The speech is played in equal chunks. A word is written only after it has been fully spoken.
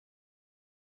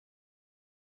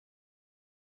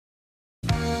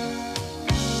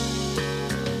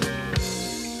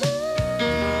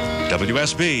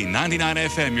WSB 99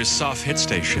 FM, your soft hit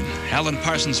station. Alan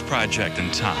Parsons Project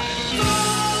and Time.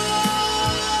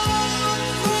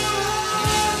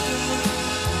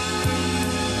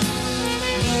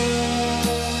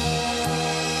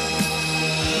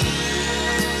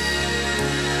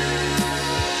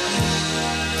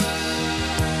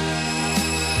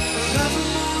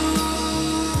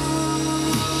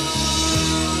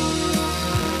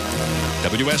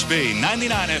 WSB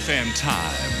 99 FM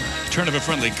Time. Turn of a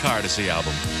Friendly Car to see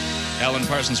album. Alan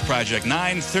Parsons Project,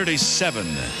 9:37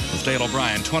 with Dale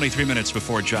O'Brien, 23 minutes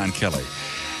before John Kelly.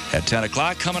 At 10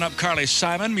 o'clock, coming up, Carly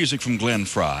Simon, music from Glenn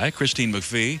Fry, Christine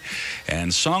McVie,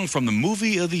 and song from the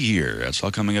movie of the year. That's all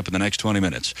coming up in the next 20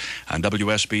 minutes on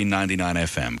WSB 99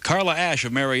 FM. Carla Ash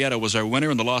of Marietta was our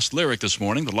winner in the Lost Lyric this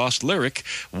morning. The Lost Lyric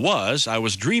was, I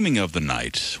Was Dreaming of the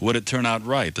Night. Would it turn out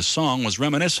right? The song was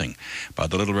Reminiscing by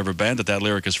the Little River Band that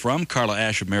lyric is from. Carla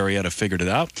Ash of Marietta figured it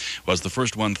out. Was the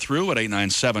first one through at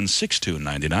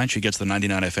 897-6299. She gets the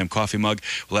 99 FM coffee mug.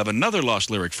 We'll have another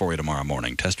Lost Lyric for you tomorrow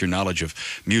morning. Test your knowledge of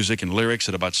music and lyrics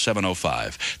at about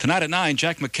 7:05. Tonight at 9,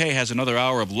 Jack McKay has another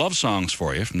hour of love songs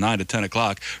for you from 9 to 10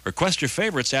 o'clock. Request your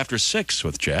favorites after 6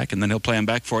 with Jack, and then he'll play them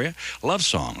back for you. Love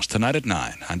songs tonight at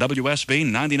 9 on WSB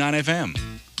 99 FM.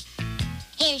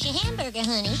 Here's your hamburger,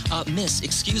 honey. Miss,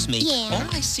 excuse me. Yeah? All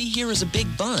I see here is a big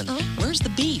bun. Where's the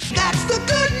beef? That's the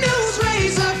Good News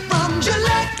Razor from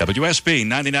Gillette. WSB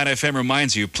 99 FM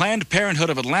reminds you, Planned Parenthood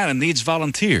of Atlanta needs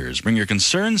volunteers. Bring your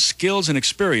concerns, skills, and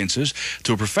experiences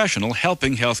to a professional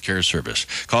helping healthcare service.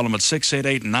 Call them at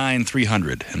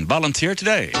 688-9300 and volunteer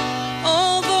today.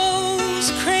 All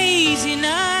those crazy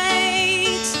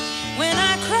nights when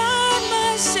I cried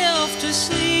myself to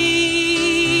sleep.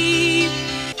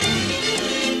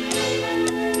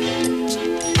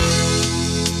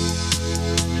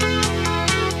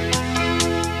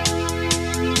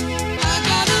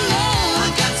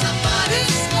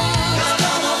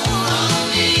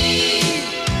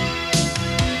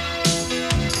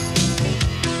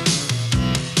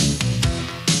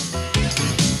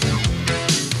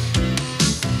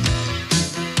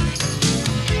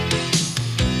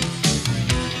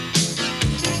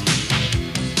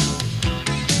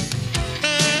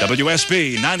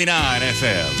 WSB 99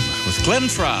 FM with Glenn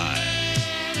Fry.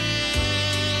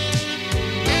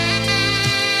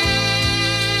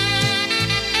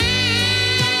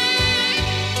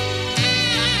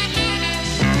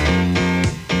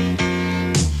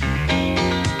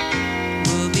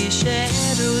 Will be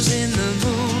shadows in the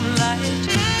moonlight.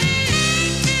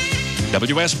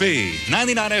 WSB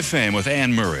 99 FM with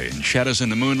Ann Murray and Shadows in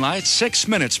the Moonlight, 6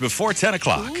 minutes before 10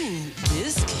 o'clock. Ooh,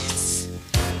 biscuits.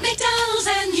 McDonald's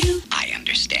and you. I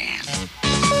understand.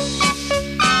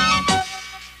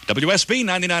 WSB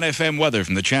 99 FM weather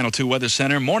from the Channel 2 Weather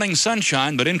Center. Morning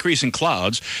sunshine, but increasing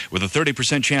clouds with a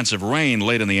 30% chance of rain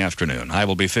late in the afternoon. High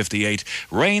will be 58.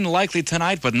 Rain likely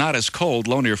tonight, but not as cold.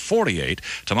 Low near 48.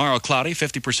 Tomorrow cloudy,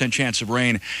 50% chance of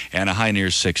rain, and a high near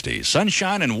 60.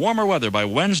 Sunshine and warmer weather by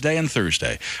Wednesday and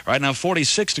Thursday. Right now,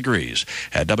 46 degrees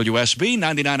at WSB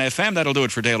 99 FM. That'll do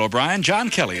it for Dale O'Brien. John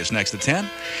Kelly is next at 10.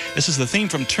 This is the theme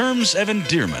from Terms of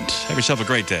Endearment. Have yourself a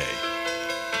great day.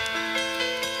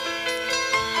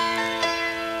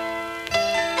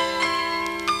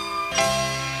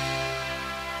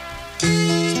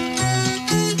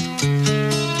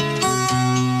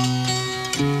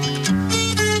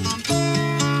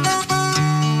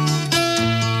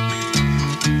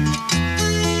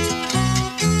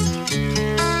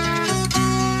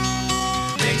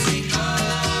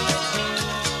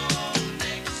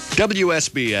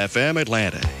 WSB-FM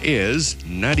Atlanta is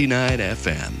 99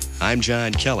 FM. I'm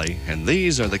John Kelly, and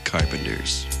these are the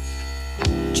Carpenters.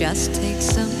 Just take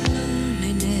some